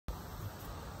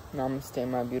Namaste,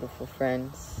 my beautiful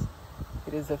friends.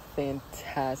 It is a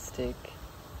fantastic,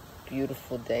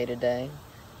 beautiful day today.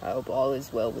 I hope all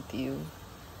is well with you,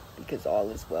 because all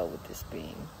is well with this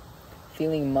being.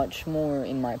 Feeling much more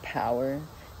in my power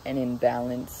and in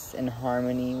balance and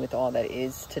harmony with all that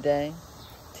is today.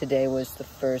 Today was the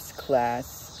first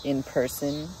class in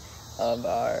person of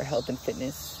our health and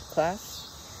fitness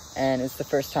class, and it's the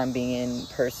first time being in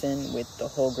person with the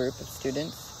whole group of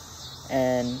students,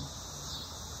 and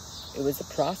it was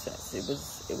a process.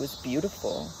 It was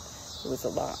beautiful. It was a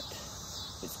lot.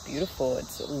 It's beautiful.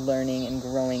 It's a learning and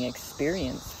growing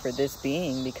experience for this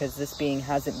being, because this being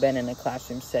hasn't been in a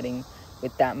classroom setting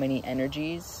with that many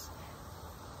energies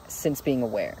since being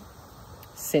aware,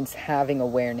 since having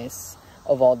awareness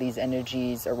of all these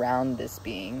energies around this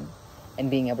being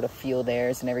and being able to feel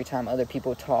theirs, and every time other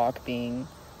people talk, being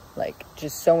like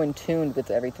just so in tune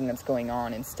with everything that's going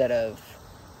on, instead of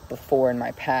before in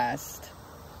my past.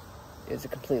 It was a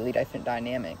completely different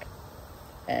dynamic.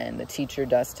 And the teacher,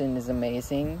 Dustin, is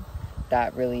amazing.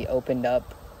 That really opened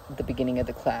up the beginning of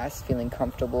the class, feeling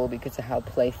comfortable because of how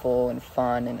playful and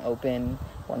fun and open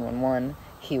 111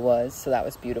 he was. So that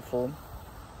was beautiful.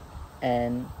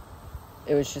 And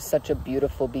it was just such a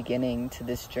beautiful beginning to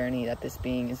this journey that this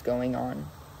being is going on.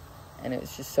 And it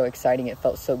was just so exciting. It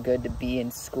felt so good to be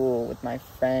in school with my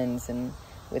friends and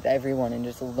with everyone, and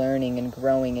just learning and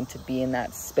growing, and to be in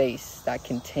that space, that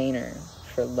container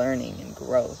for learning and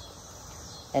growth.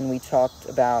 And we talked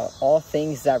about all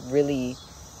things that really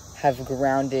have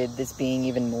grounded this being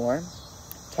even more.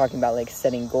 Talking about like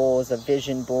setting goals, a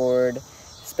vision board,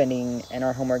 and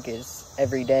our homework is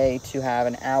every day to have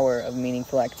an hour of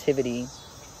meaningful activity,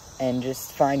 and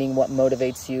just finding what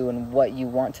motivates you and what you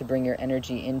want to bring your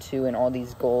energy into, and all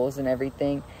these goals and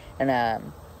everything. And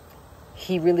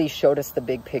he really showed us the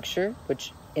big picture,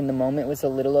 which in the moment was a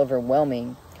little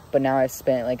overwhelming, but now I've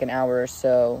spent like an hour or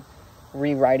so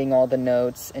rewriting all the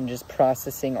notes and just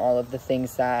processing all of the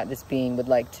things that this being would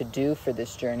like to do for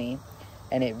this journey.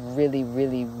 And it really,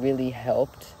 really, really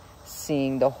helped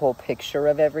seeing the whole picture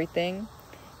of everything,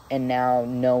 and now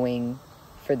knowing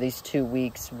for these 2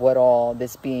 weeks what all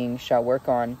this being shall work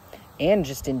on, and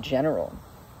just in general.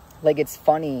 Like, it's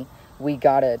funny, we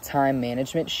got a time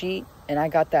management sheet, and I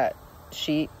got that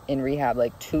sheet in rehab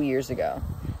like 2 years ago,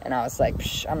 and I was like,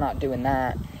 I'm not doing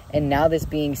that. And now this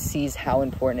being sees how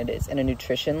important it is. And a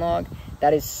nutrition log,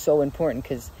 that is so important,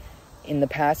 because in the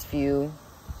past few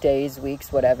days, weeks,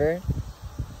 whatever,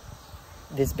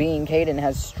 this being, Caden,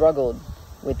 has struggled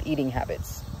with eating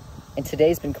habits, and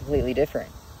today's been completely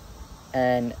different.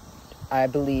 And I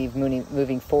believe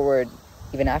moving forward,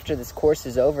 even after this course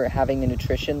is over, having a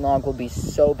nutrition log will be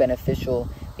so beneficial,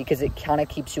 because it kind of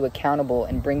keeps you accountable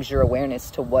and brings your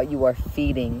awareness to what you are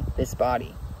feeding this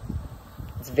body.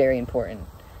 It's very important.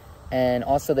 And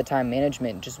also the time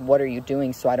management, just what are you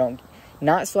doing, so I don't,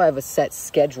 not so I have a set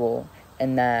schedule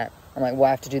and that I'm like, well, I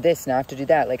have to do this, now I have to do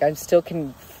that. Like, I still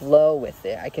can flow with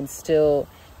it. I can still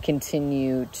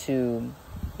continue to,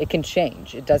 it can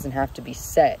change. It doesn't have to be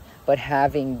set, but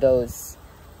having those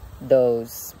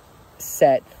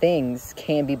set things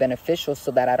can be beneficial,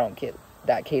 so that I don't get,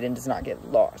 that Caden does not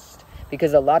get lost.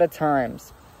 Because a lot of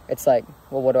times it's like,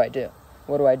 well, what do I do?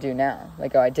 What do I do now?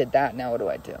 Like, oh, I did that, now what do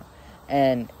I do?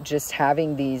 And just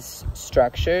having these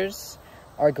structures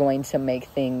are going to make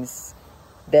things,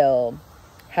 they'll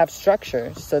have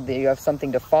structure so that you have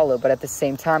something to follow, but at the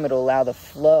same time, it'll allow the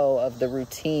flow of the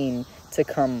routine to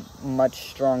come much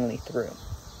strongly through.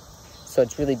 So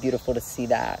it's really beautiful to see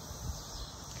that.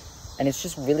 And it's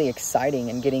just really exciting,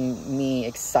 and getting me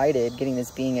excited, getting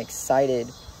this being excited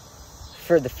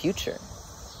for the future.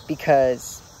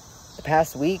 Because the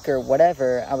past week or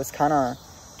whatever, I was kind of,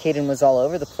 Caden was all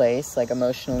over the place, like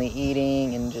emotionally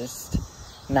eating and just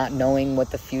not knowing what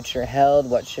the future held,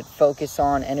 what should focus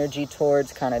on energy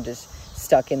towards, kind of just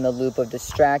stuck in the loop of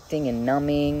distracting and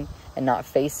numbing and not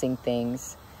facing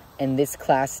things. And this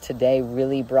class today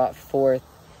really brought forth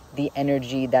the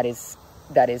energy that is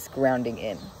grounding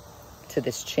in to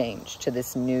this change, to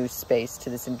this new space, to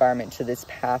this environment, to this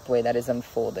pathway that is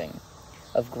unfolding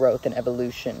of growth and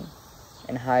evolution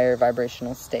and higher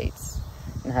vibrational states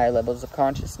and higher levels of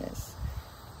consciousness.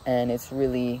 And it's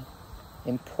really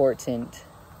important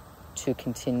to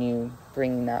continue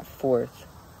bringing that forth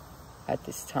at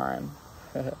this time.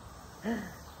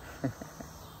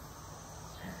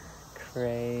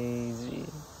 Crazy.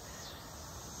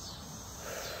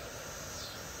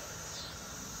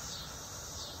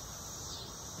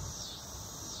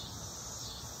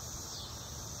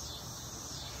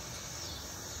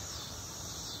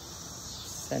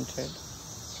 Centered.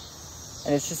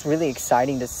 And it's just really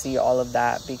exciting to see all of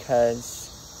that,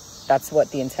 because that's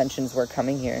what the intentions were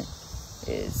coming here,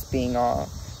 is being all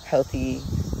healthy,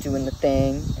 doing the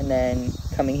thing, and then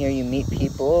coming here, you meet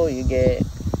people, you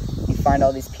find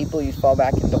all these people, you fall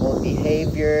back into old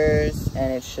behaviors,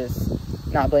 and it's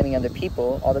just not blaming other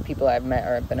people. All the people I've met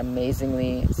have been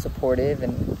amazingly supportive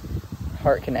and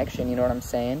heart connection, you know what I'm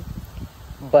saying?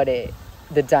 But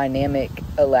the dynamic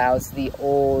allows the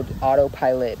old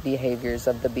autopilot behaviors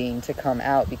of the being to come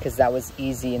out, because that was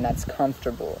easy and that's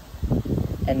comfortable.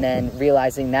 And then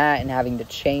realizing that and having to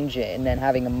change it, and then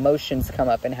having emotions come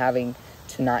up and having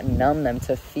to not numb them,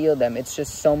 to feel them. It's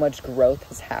just so much growth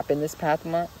has happened this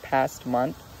past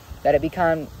month that it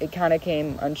kind of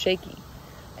came unshaky.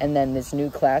 And then this new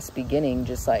class beginning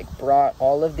just like brought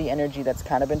all of the energy that's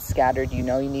kind of been scattered. You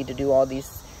know, you need to do all these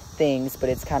things, but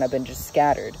it's kind of been just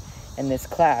scattered. And this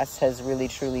class has really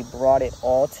truly brought it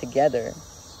all together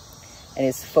and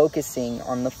is focusing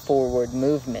on the forward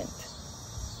movement,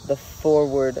 the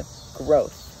forward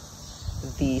growth,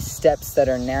 the steps that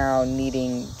are now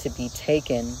needing to be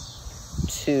taken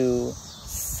to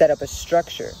set up a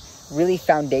structure. Really,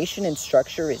 foundation and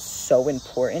structure is so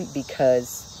important,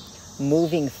 because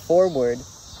moving forward,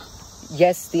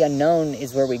 yes, the unknown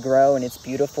is where we grow and it's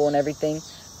beautiful and everything,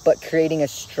 but creating a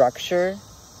structure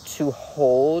to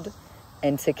hold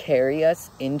and to carry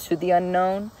us into the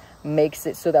unknown makes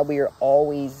it so that we are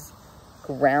always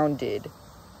grounded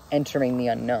entering the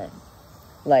unknown.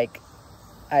 Like,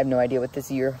 I have no idea what this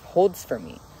year holds for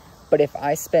me, but if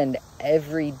I spend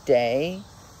every day,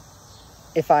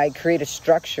 if I create a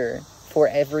structure for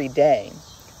every day,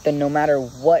 then no matter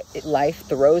what life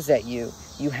throws at you,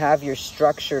 you have your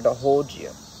structure to hold you.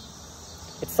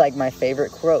 It's like my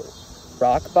favorite quote,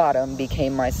 rock bottom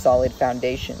became my solid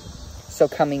foundation. So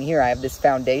coming here, I have this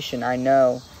foundation. I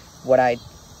know what I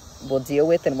will deal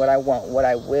with and what I won't, what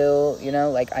I will, you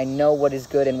know, like I know what is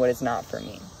good and what is not for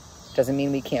me. Doesn't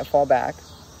mean we can't fall back,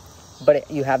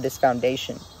 but you have this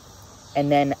foundation.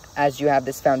 And then as you have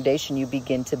this foundation, you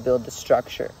begin to build the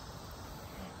structure.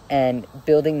 And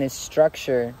building this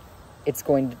structure,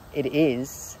 it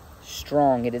is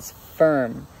strong, it is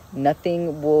firm.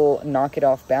 Nothing will knock it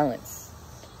off balance.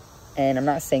 And I'm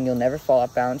not saying you'll never fall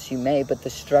off balance, you may, but the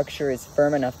structure is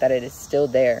firm enough that it is still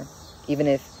there.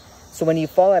 So when you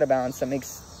fall out of balance, that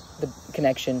makes the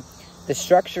connection. The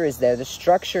structure is there. The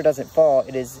structure doesn't fall.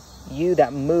 It is you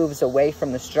that moves away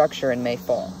from the structure and may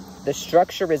fall. The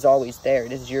structure is always there.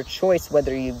 It is your choice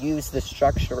whether you use the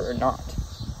structure or not.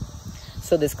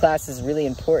 So this class is really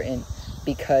important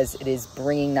because it is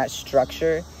bringing that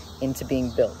structure into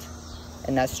being built.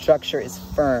 And that structure is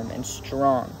firm and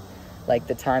strong. Like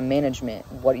the time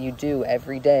management, what you do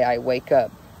every day. I wake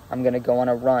up, I'm going to go on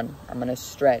a run, I'm going to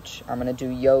stretch, I'm going to do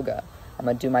yoga, I'm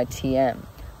going to do my TM,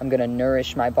 I'm going to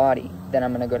nourish my body, then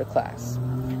I'm going to go to class.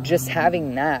 Just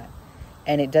having that,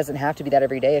 and it doesn't have to be that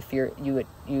every day. If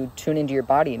you tune into your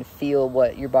body and feel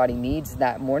what your body needs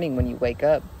that morning when you wake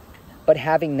up. But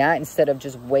having that instead of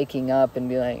just waking up and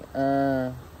be like,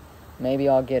 maybe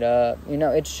I'll get up. You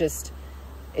know,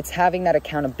 it's having that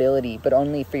accountability, but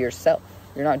only for yourself.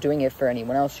 You're not doing it for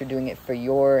anyone else. You're doing it for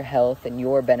your health and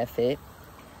your benefit.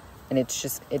 And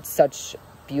it's such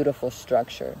beautiful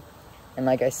structure. And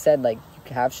like I said, like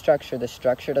you have structure. The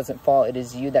structure doesn't fall. It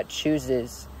is you that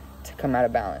chooses to come out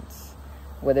of balance.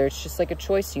 Whether it's just like a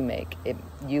choice you make.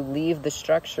 You leave the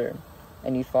structure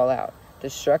and you fall out. The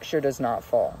structure does not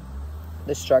fall.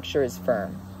 The structure is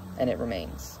firm and it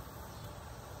remains.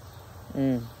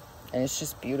 And it's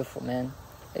just beautiful, man.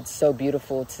 It's so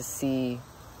beautiful to see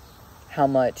how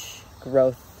much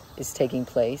growth is taking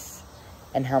place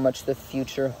and how much the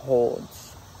future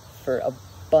holds for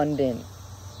abundant,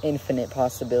 infinite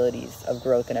possibilities of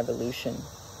growth and evolution.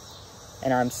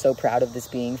 And I'm so proud of this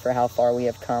being for how far we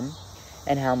have come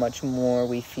and how much more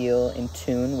we feel in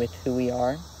tune with who we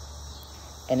are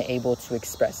and able to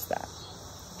express that.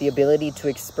 The ability to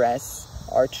express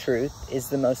our truth is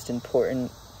the most important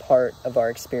part of our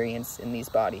experience in these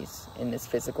bodies, in this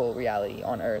physical reality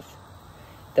on earth.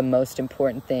 The most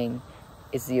important thing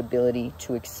is the ability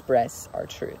to express our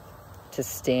truth, to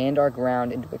stand our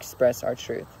ground and to express our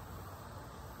truth.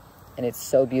 And it's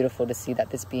so beautiful to see that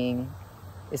this being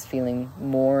is feeling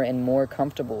more and more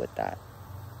comfortable with that.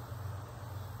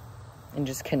 And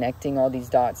just connecting all these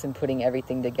dots and putting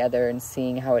everything together and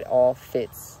seeing how it all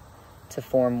fits to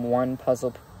form one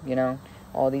puzzle, you know,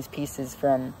 all these pieces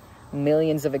from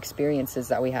millions of experiences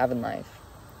that we have in life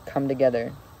come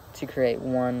together to create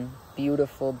one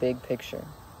beautiful big picture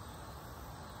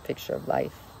of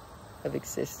life, of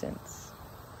existence.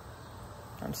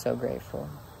 I'm so grateful.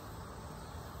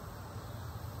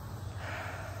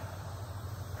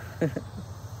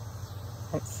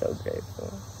 I'm so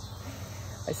grateful.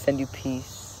 I send you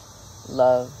peace,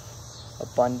 love,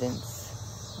 abundance.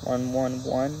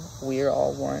 111. We are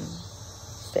all one.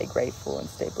 Stay grateful and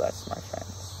stay blessed, my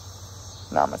friends.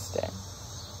 Namaste.